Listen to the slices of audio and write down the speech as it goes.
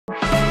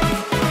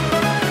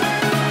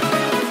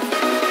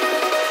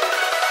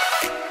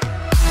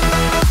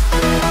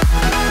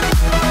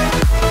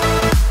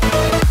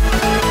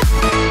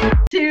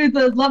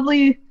a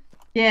lovely,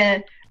 yeah,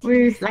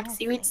 we're Flux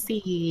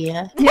UHC.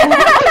 Yeah,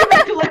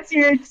 back to Flux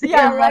UHC,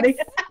 everybody.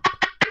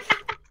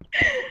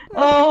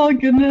 Oh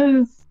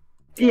goodness.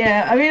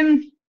 Yeah, I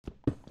mean,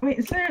 wait,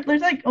 is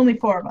there's like only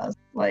 4 of us.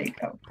 Like,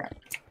 oh crap.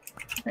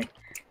 Like,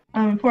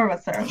 4 of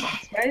us are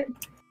right?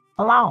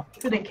 Hello.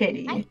 Including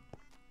Katie. Hi.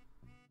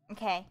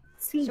 Okay.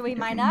 See. Should we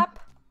mine up?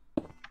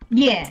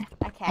 Yeah.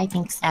 Okay. I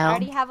think so. I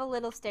already have a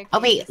little staircase. Oh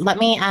wait, let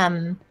me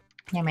never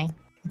mind.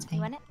 It's You fine.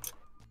 want it?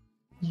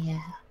 Yeah,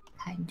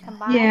 kinda.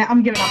 Combine? Yeah,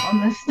 I'm giving up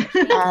on this.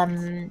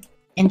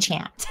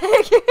 Enchant.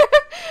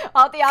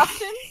 All the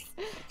options?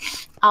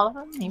 All of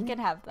them, You maybe? can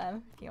have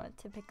them if you want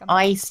to pick them. Oh,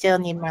 I still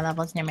need more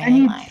levels near my I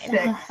need line. 6,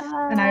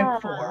 and I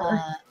have 4.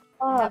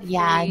 I have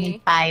Yeah, I 3.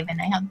 need 5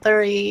 and I have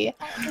 3.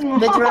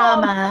 The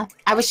drama.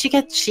 I wish you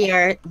could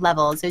share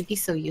levels. It would be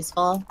so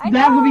useful. I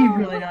That would be know!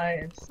 really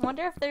nice. I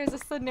wonder if there's a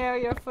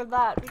scenario for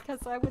that because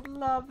I would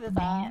love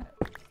that.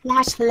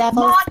 Flash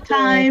levels. Mod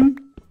time!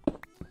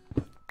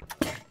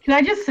 Can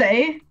I just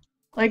say,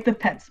 like, the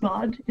pets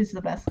mod is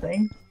the best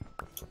thing.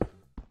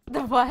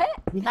 The what?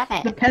 We love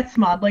The it. pets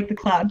mod, like the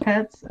cloud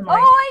pets. And,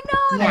 like, Oh, I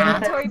know! The Yeah.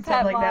 inventory And stuff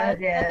pet like mod. that,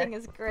 yeah. That thing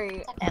is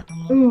great.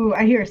 Definitely. Ooh,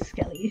 I hear a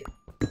skelly.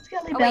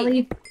 Skelly Oh, belly.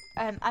 wait,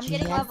 I'm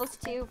getting Yes. levels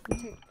too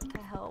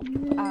to help.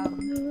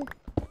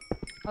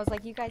 I was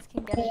like, you guys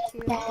can get it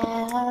too.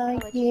 I'll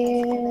let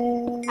you guys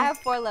get it. I have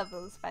 4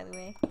 levels, by the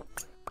way.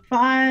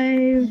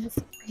 5. This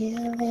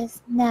real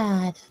is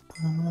not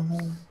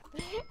full.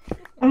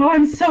 Oh,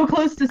 I'm so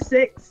close to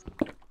 6.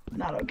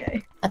 Not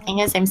okay. The thing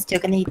is, I'm still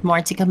gonna need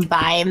more to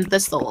combine the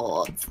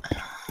souls.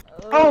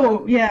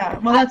 Oh, yeah.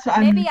 Well, that's what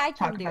I'm Maybe I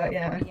can talking do about, it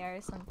yeah. for you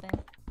or something.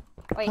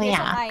 Wait, Oh, here's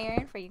yeah. some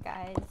iron for you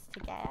guys to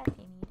get if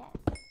you need it.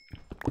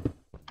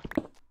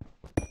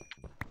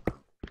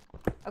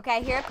 Okay,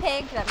 I hear a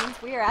pig. That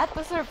means we are at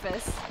the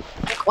surface.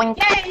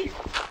 Yay!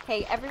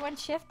 Okay, everyone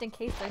shift in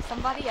case there's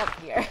somebody up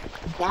here.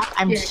 Yep,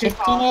 I'm Yeah, good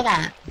shifting call. it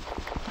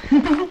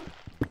up.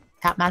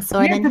 Got my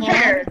sword You're in hand.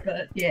 prepared,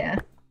 but yeah.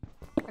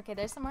 Okay,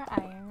 there's some more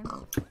iron.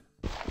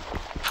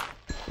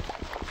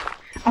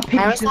 I'll pick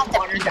I always just have to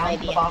water pick down my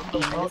to the bottom of the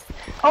DMPs. world.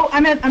 Oh,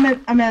 I'm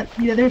at,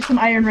 yeah, there's some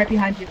iron right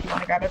behind you if you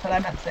want to grab it, but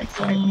I'm at 6,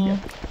 so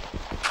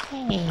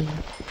Hey.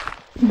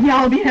 yeah,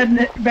 I'll be heading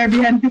it, better be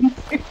heading.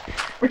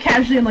 We're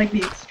casually in, like, the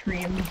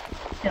extreme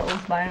hills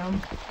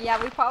biome.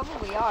 Yeah, we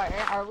probably are.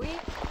 Are we?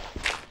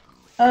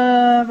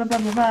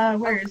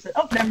 Where is it?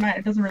 Oh, never mind,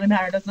 it doesn't really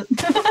matter, does it?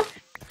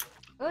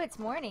 Oh, it's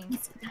morning.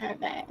 It's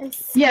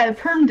nervous. Yeah,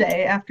 perm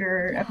day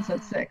after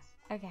episode 6.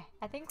 Okay,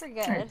 I think we're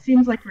good. Alright,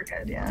 seems like we're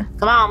good, yeah.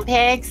 Come on,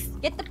 pigs.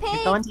 Get the We're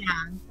pig! going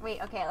down.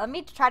 Wait, okay, let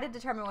me try to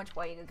determine which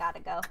way you gotta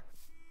go.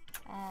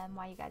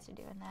 Why you guys are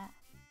doing that.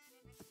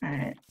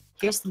 Alright.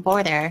 Here's the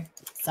border,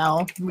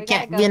 so We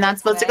gotta go we're not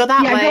this supposed to way. go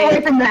that Yeah, way. go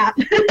away from that.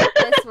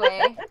 This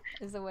way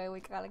is the way we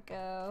gotta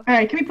go.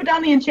 Alright, can we put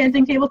down the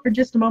enchanting table for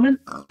just a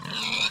moment?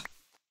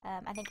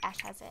 I think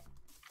Ash has it.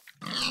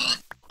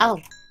 Oh,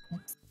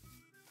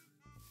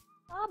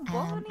 Oh, I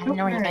Bonnie. don't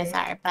know where you guys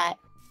are, but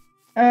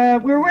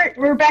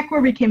We're back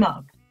where we came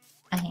up.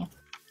 okay.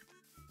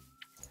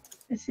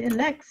 I see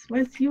Lex.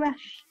 Where's you,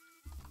 Ash?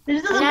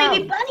 There's little Hello.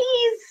 baby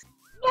bunnies!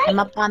 I'm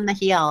up on the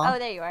hill. Oh,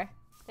 there you are.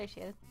 There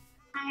she is.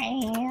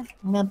 Hi.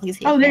 I'm gonna please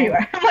Oh, there you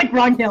are. I'm like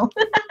wrong hill.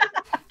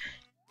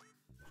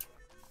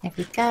 There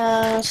we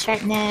go.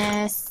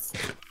 Sharpness.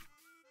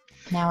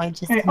 Now I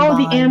just. Alright, oh,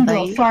 the combine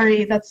anvil.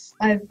 Sorry, that's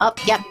Oh,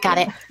 yep, got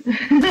it.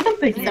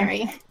 Thank you.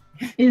 Sorry.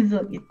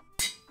 Easily.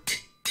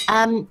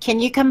 Can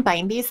you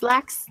combine these,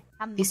 Lex?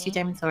 I'm These 2 me.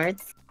 diamond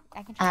swords?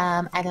 I can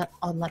try. I don't.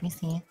 Oh, let me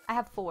see. I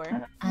have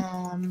 4.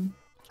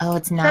 Oh,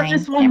 it's Is 9. that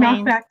just one Never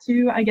mind. knockback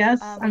too, I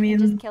guess? We I can mean,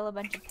 just kill a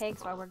bunch of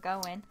pigs while we're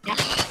going. Yeah.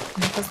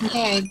 Kill some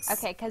pigs.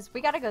 Okay, because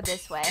we gotta go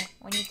this way.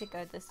 We need to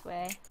go this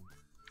way.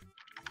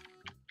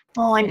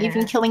 Oh, I'm Yeah.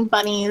 even killing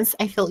bunnies.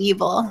 I feel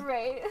evil.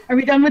 Right. are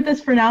we done with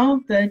this for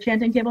now? The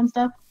enchanting table and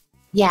stuff?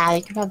 Yeah,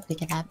 you could probably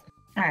pick it up.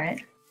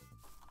 Alright.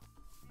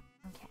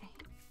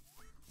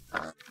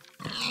 Okay.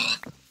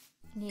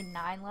 You need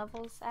 9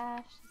 levels,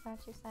 Ash? Is that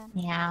what you said?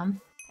 Yeah.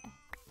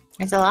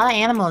 There's a lot of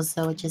animals,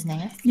 though, which is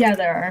nice. Yeah,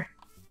 there are.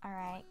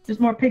 Alright. There's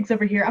more pigs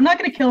over here. I'm not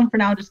gonna kill them for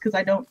now just because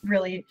I don't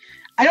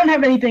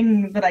have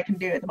anything that I can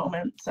do at the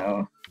moment,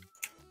 so.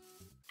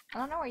 I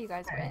don't know where you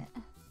guys went.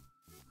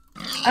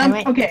 I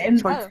went Okay, and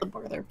towards Oh. the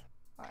border.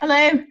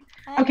 hello.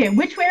 Okay,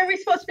 which way are we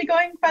supposed to be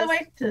going, by the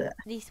way? To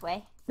This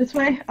way. this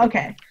way?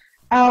 Okay.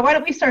 Why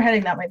don't we start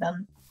heading that way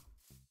then?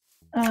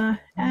 Ash,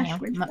 Yeah,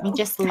 where'd you let go? me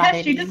just Ash,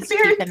 let you it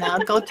disappeared. and I'll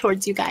go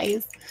towards you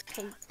guys.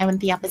 Okay. I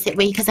went the opposite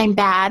way because I'm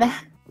bad.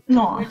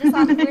 No. We're just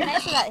on, we're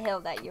next to that hill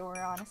that you were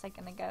on a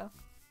second ago.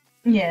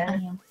 Yeah.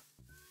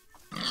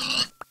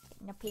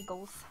 No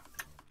piggles.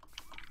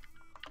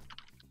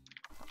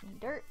 Any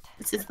dirt.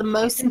 This is the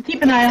most. And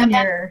keep an eye on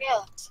your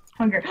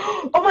hunger.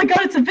 Oh my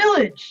god, it's a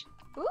village!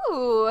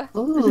 Ooh.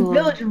 There's a Ooh.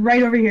 village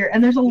right over here,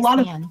 and there's a lot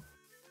of man.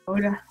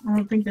 food. I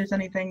don't think there's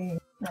anything.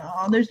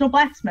 Oh, there's no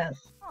blacksmith.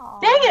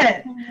 Dang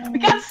it! We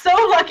got so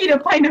lucky to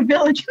find a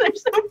village.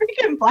 There's no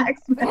freaking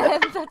blacksmith.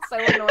 That's so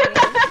annoying.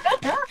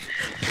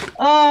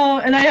 Oh,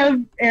 and I have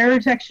error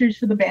textures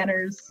for the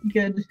banners.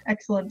 Good,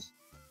 excellent.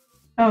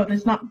 Oh,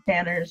 there's not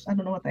banners. I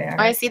don't know what they are.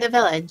 Oh, I see the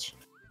village.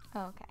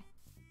 Oh, okay.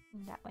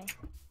 That way.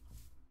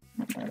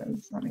 That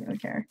is, I don't really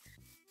care.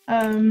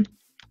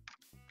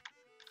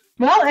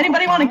 Well,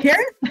 anybody want a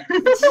carrot?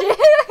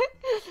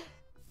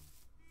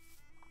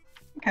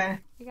 Okay.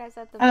 You guys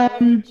at the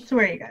village? So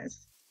where are you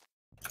guys?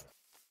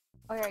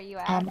 Where are you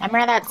at? I'm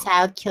right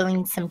outside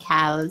killing some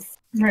cows.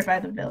 I'm right by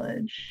the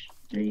village.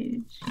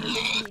 We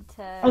just need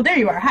to... Oh, there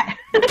you are. Hi.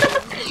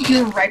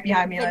 You're right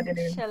behind me and I didn't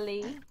even...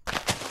 Chili.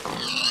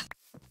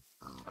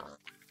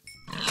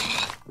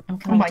 I'm Oh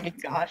coming my to-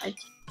 gosh.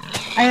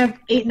 I have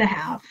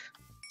 8.5,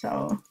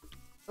 so...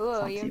 Ooh,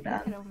 not you too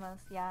bad. could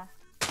almost, yeah.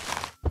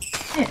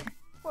 Yeah.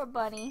 Poor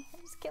bunny.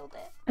 I just killed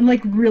it. I'm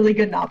like really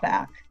good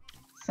knockback,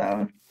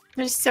 so...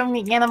 There's so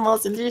many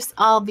animals and they're just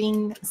all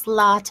being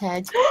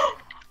slaughtered.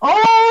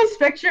 Oh,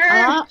 Spectre!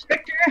 Oh.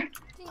 Spectre!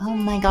 Oh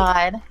my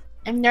god.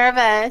 I'm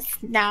nervous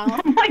now.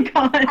 Oh my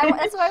god.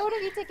 That's why I want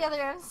to be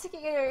together. I'm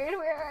scared.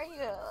 Where are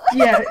you?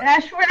 Yeah,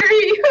 Ash, where are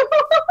you?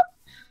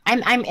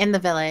 I'm in the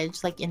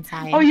village, like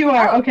inside. Oh, you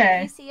are? Oh,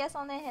 Okay. You see us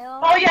on the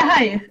hill? Oh yeah,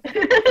 hi!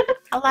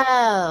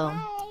 Hello.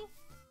 Hi.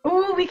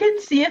 Ooh, we can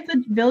see if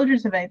the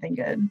villagers have anything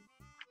good.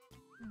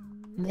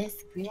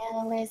 This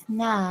grill is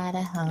not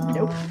a home.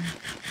 Nope.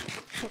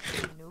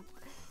 Nope.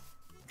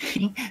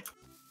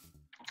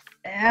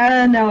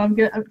 No, I'm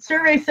good.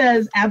 Survey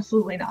says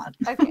absolutely not.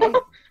 Okay.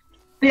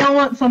 They all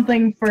want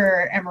something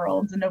for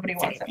emeralds, and nobody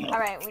wants emeralds.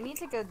 Alright, we need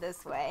to go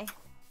this way.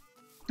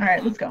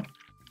 Alright, let's go.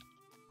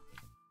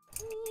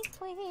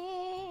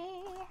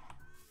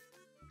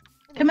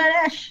 Come on,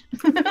 Ash!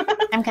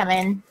 I'm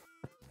coming.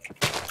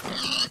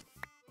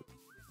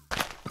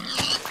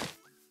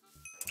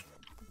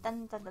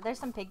 Dun, dun, dun. There's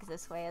some pigs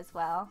this way as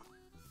well.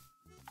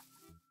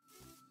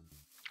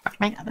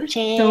 My Yeah, there's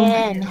chin. so many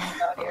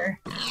animals out here.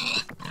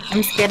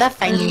 I'm scared of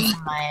finding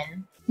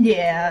someone.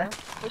 Yeah.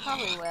 We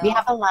probably will. We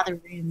have a lot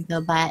of room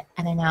though, but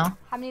I don't know.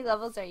 How many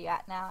levels are you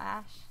at now,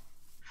 Ash?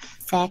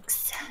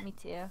 6. Me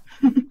too.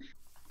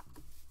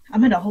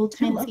 I'm at a whole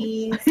 2 levels.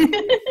 20.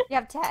 You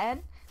have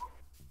 10?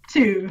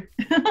 2.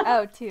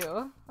 Oh, 2.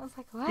 I was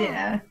like, what?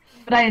 Yeah.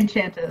 But I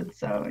enchanted,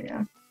 so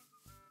yeah.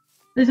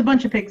 There's a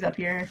bunch of pigs up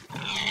here.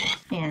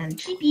 And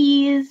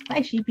sheepies.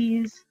 Bye,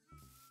 sheepies.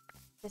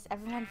 Just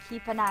everyone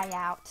keep an eye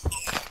out.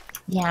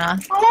 Yeah.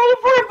 Oh,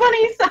 poor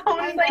bunny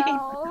sound! I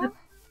know.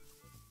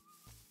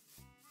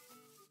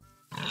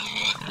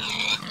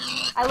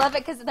 I love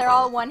it because they're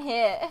all one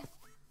hit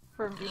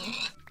for me.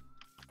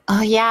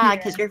 Oh yeah, Yeah.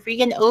 because you're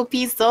freaking OP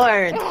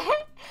sword.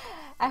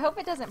 I hope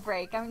it doesn't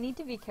break. I need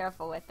to be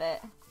careful with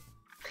it.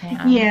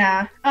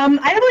 Yeah. I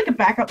have like a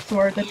backup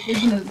sword that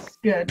isn't as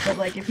good, but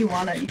like if you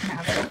want it, you can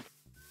have it.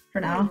 For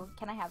now. Ooh,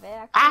 can I have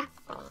it? Actually? Ah!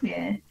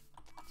 Yeah.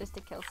 Just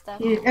to kill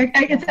stuff. Yeah,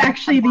 it's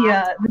actually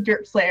the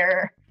Dirt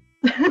Slayer.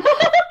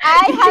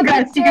 I You have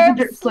guys a to get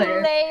the Derp Dirt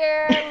Slayer.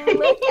 Slayer.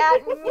 Look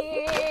at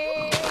me.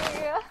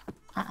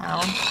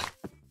 Uh-oh.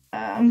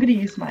 I'm gonna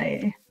use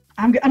my.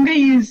 I'm gonna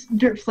use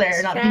Dirt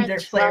Slayer, not the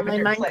Dirt Slayer, Well,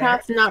 but my Dirt Slayer.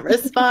 Minecraft's not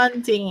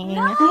responding.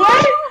 No.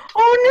 What?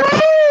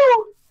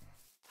 Oh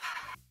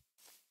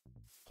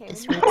Okay,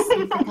 Just we wait to see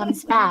if it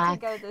comes need back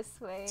to go this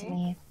way to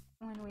me.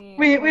 when we.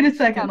 Wait when a she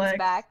second, comes Lex.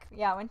 back.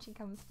 Yeah, when she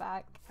comes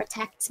back.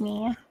 Protect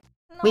me.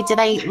 Wait, did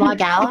I no!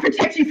 log I'll out?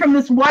 protect you from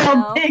this wild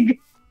No. pig.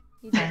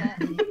 You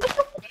didn't.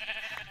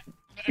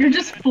 You're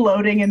just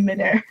floating in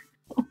midair.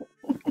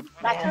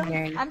 Not gonna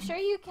hear you. I'm sure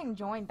you can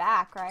join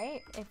back,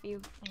 right? If you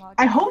log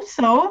I out. hope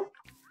so.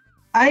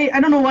 I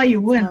don't know why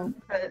you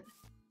wouldn't, but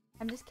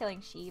I'm just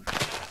killing sheep.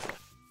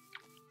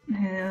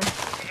 yeah.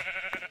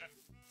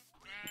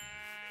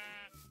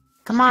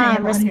 Come Hang on,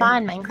 on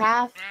respond,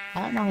 Minecraft.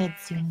 I don't know why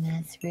it's doing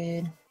this.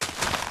 Rude.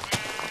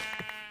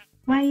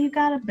 Why you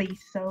gotta be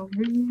so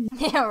rude?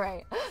 Yeah,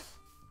 right.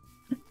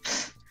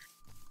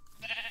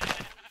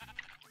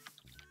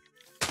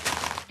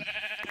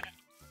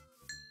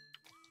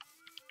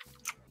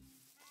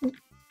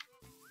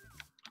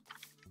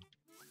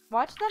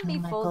 Watch them be Oh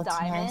my full goodness.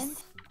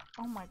 diamond.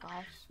 Oh my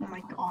gosh. Oh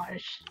my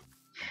gosh.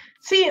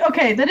 See,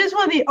 okay, that is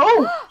one of the.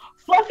 Oh,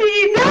 Fluffy,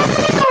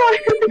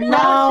 no!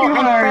 No, Too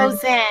I'm hard.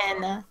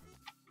 frozen.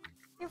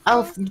 You're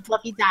Oh, frozen.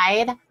 Fluffy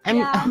died. I'm.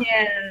 Yeah.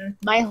 Yeah.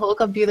 My whole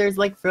computer's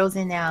like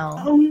frozen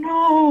now. Oh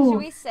no. Should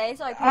we say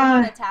so like people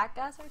can attack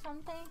us or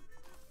something?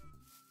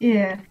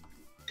 Yeah.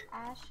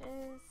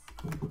 Ashes.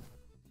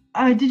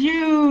 Did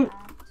you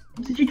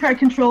try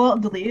Control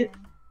Alt Delete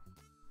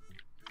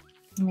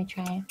Let me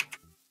try.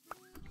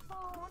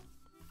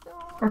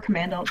 or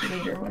Command Alt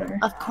Delete or whatever?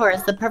 Of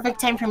course, the perfect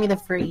time for me to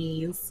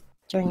freeze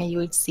during a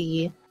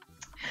UHC.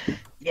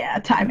 Yeah,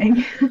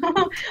 timing.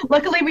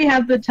 Luckily, we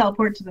have the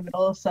teleport to the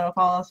middle, so if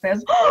all else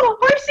fails, oh,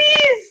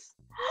 horses!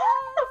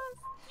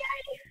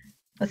 Yay!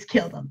 Let's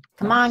kill them.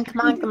 Come on,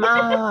 come on, come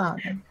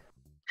on.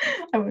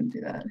 I wouldn't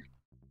do that.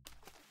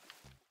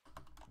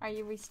 Are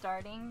you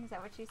restarting? Is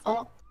that what you said?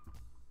 Oh,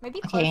 Maybe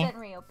close okay. it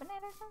and reopen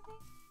it or something?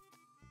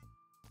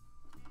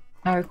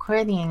 My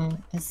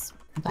recording is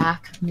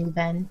back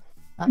moving.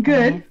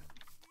 Good.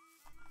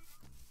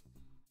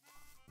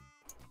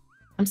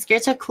 I'm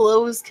scared to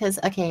close because,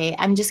 okay,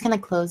 I'm just gonna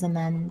close and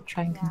then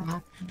try and come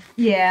back.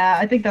 Yeah,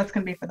 I think that's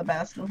gonna be for the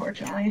best,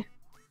 unfortunately.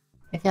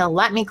 If it'll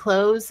let me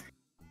close.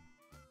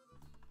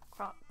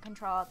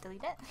 Control,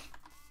 delete it.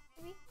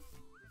 Maybe?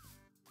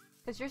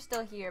 Because you're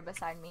still here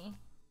beside me.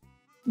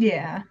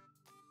 Yeah.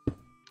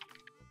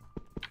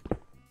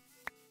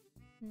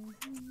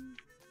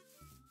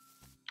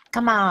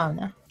 Come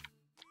on.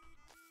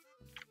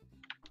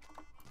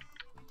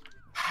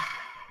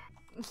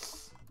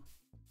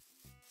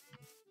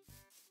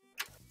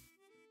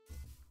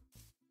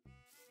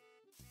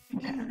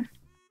 Okay.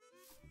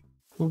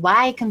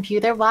 Why,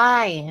 computer?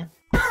 Why?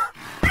 Oh,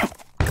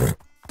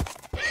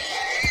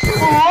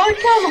 I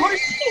found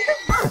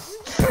horses.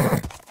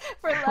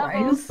 For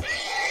levels.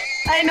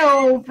 I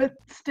know, but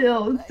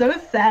still, it's so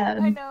sad.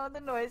 I know, the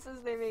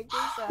noises they make me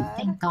sad.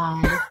 Thank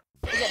God.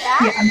 Is it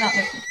back? Yeah, I'm not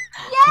listening.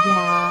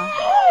 Yeah.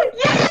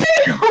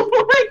 Yay!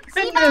 Oh my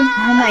goodness!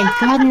 Oh my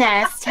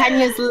goodness. 10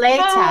 years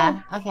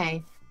later.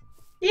 Okay.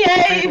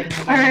 Yay!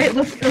 Alright,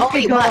 let's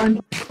get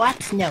going.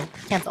 What? No.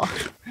 Cancel.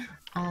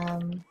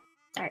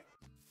 Sorry.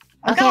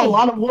 I've got a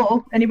lot of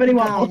wool. Anybody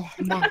want wool?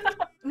 I'm back.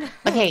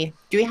 Okay,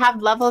 do we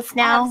have levels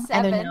now? I have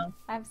 7. don't know.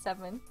 I have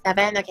 7.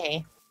 7?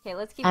 Okay. Okay,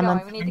 let's keep I'm going.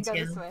 on We need to go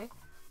 10 this too. way.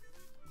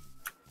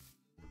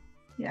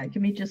 Yeah,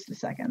 give me just a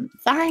second.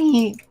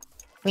 Sorry.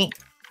 Wait.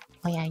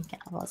 Oh yeah, you get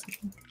levels.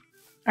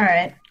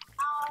 Alright.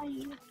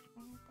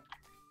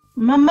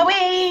 Mama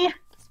way!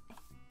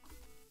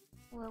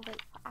 We'll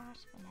wait for Ash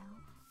for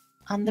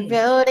now. On the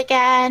road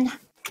again.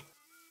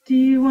 Do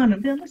you want to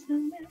build a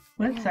snowman?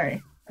 What?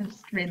 Sorry. I was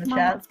just reading the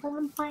chat.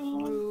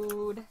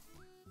 Rude.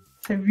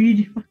 So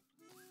read.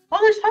 Oh,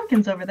 there's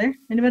pumpkins over there.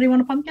 Anybody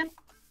want a pumpkin?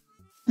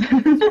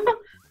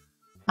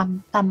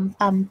 Bum bum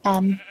bum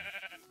bum.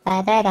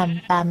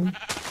 Ba-da-dum bum.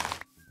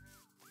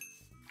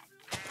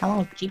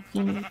 Hello,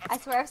 GP. I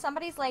swear if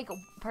somebody's like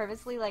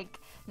purposely like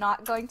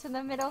not going to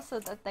the middle so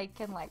that they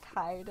can like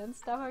hide and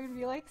stuff, I would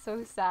be like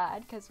so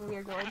sad because we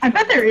are going to I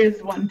bet there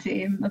is one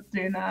team that's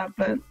doing that,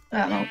 but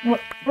I don't know.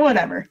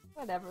 Whatever.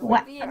 Whatever.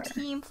 We're being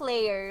team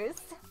players.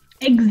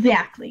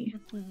 Exactly.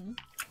 Mm-hmm.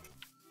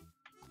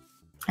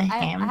 I I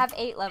am. have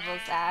 8 levels,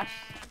 Ash.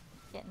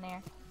 Getting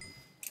there.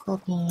 Cool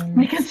beans.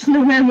 Make a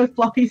snowman with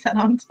Fluffy's head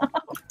on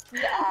top.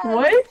 Yes!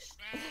 What?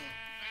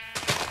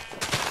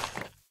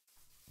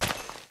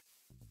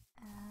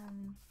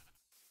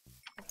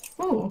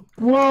 Ooh.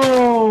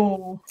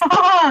 Whoa!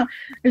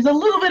 There's a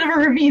little bit of a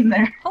ravine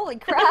there. Holy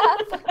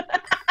crap!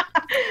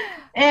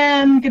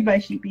 And goodbye,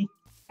 sheepy.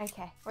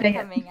 Okay, we're Dang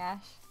it. coming,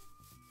 Ash.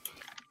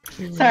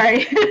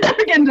 Sorry,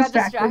 I'm getting Got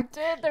distracted.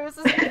 distracted? There was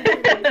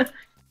this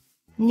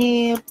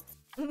Nope.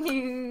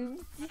 noob.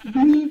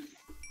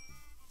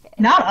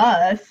 Not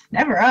us.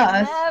 Never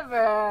us.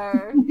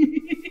 Never!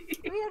 We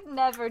would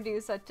never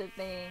do such a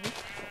thing.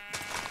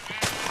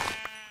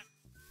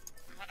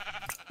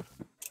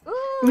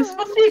 It was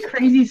supposed to be a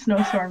crazy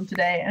snowstorm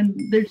today,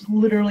 and there's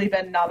literally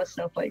been not a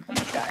snowflake from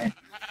the sky.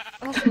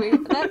 That's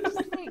weird. That's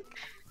like...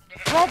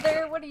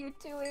 Weather, what are you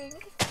doing?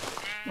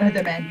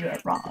 Weatherman, you are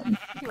wrong.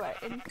 You are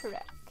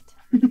incorrect.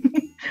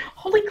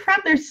 Holy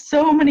crap, there's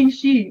so many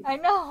sheep. I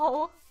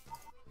know!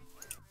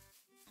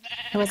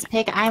 It was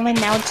Pig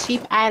Island, now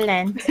Cheap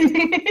Island.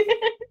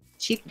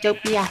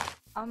 Cheaptopia.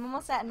 I'm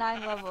almost at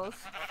 9 levels.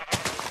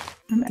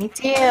 Me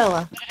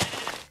too.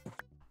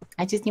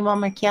 I just need one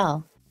more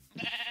kill.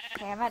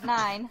 Okay, I'm at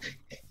 9.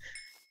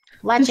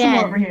 Legend.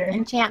 over here.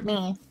 Enchant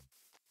me.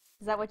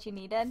 Is that what you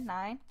needed?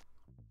 9?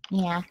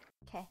 Yeah.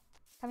 Okay,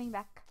 coming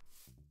back.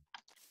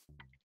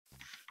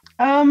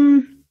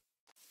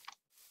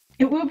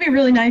 It would be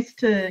really nice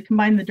to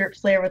combine the Derp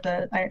Slayer with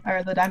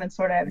the Diamond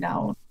Sword I have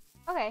now.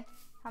 Okay.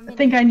 How many? I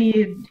think I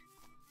need...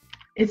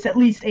 It's at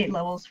least 8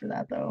 levels for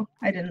that, though.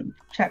 I didn't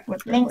check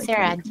what the... Thanks,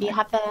 Sarah. Do you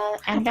have the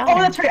end? Oh,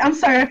 that's right. I'm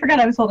sorry. I forgot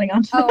I was holding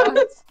on to Oh,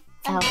 this.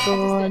 I Oh, just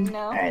good. didn't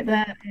know. Alright,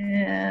 that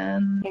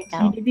and... Here you Do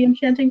go. you need the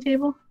enchanting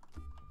table?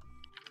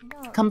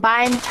 No.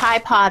 Combine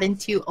tripod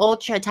into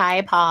ultra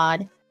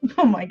tripod.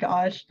 Oh my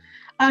gosh.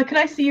 Could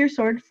I see your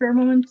sword for a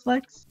moment,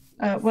 Lex?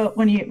 Well,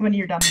 when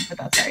you're done with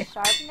that, sorry.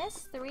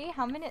 Sharpness 3.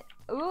 How many?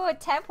 Ooh, a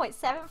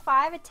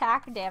 10.75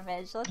 attack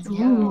damage. Let's go.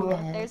 Ooh.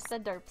 There's the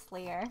Derp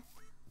Slayer.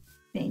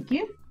 Thank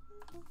you.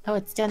 Oh,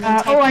 it's done.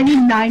 I need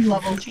 9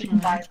 levels to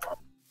combine them.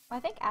 Well, I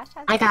think Ash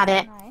has. I got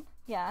it. 9.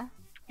 Yeah.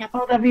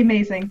 Oh, that'd be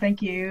amazing.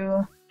 Thank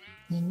you.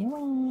 You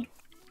know it.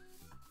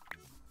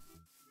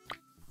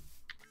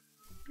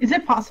 Is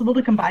it possible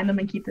to combine them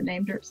and keep the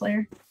name Derp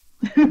Slayer?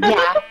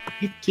 Yeah,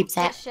 it keeps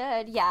It it.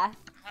 should. Yeah.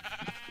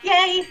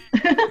 Yay!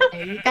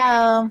 There you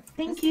go.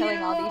 Thank Just you. killing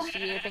all these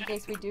sheep in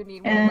case we do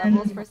need more And-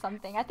 levels for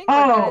something. I think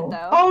we're good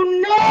though.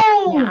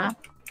 Oh no! Yeah.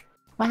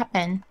 What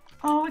happened?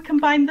 Oh, I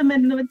combined them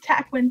and the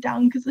attack went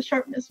down because the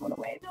sharpness went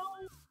away. No.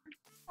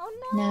 Oh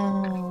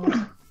no.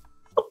 No.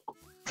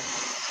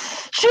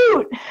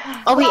 Shoot!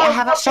 Oh wait, I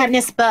have a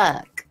sharpness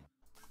book.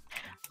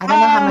 I don't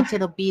know how much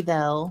it'll be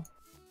though.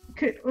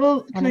 Can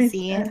Wanna I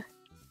see? I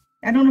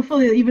don't know if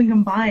it'll even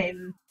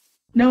combine.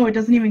 No, it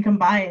doesn't even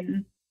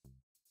combine.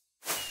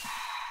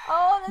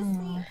 Oh, that's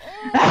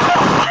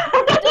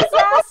the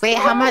disaster. Wait,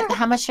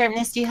 how much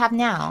sharpness do you have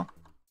now?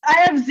 I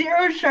have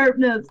 0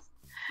 sharpness.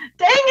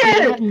 Dang You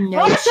it! have no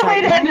What's the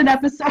way to sharpness. end an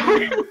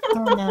episode?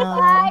 Oh no.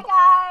 Bye,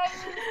 guys.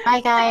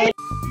 Bye guys.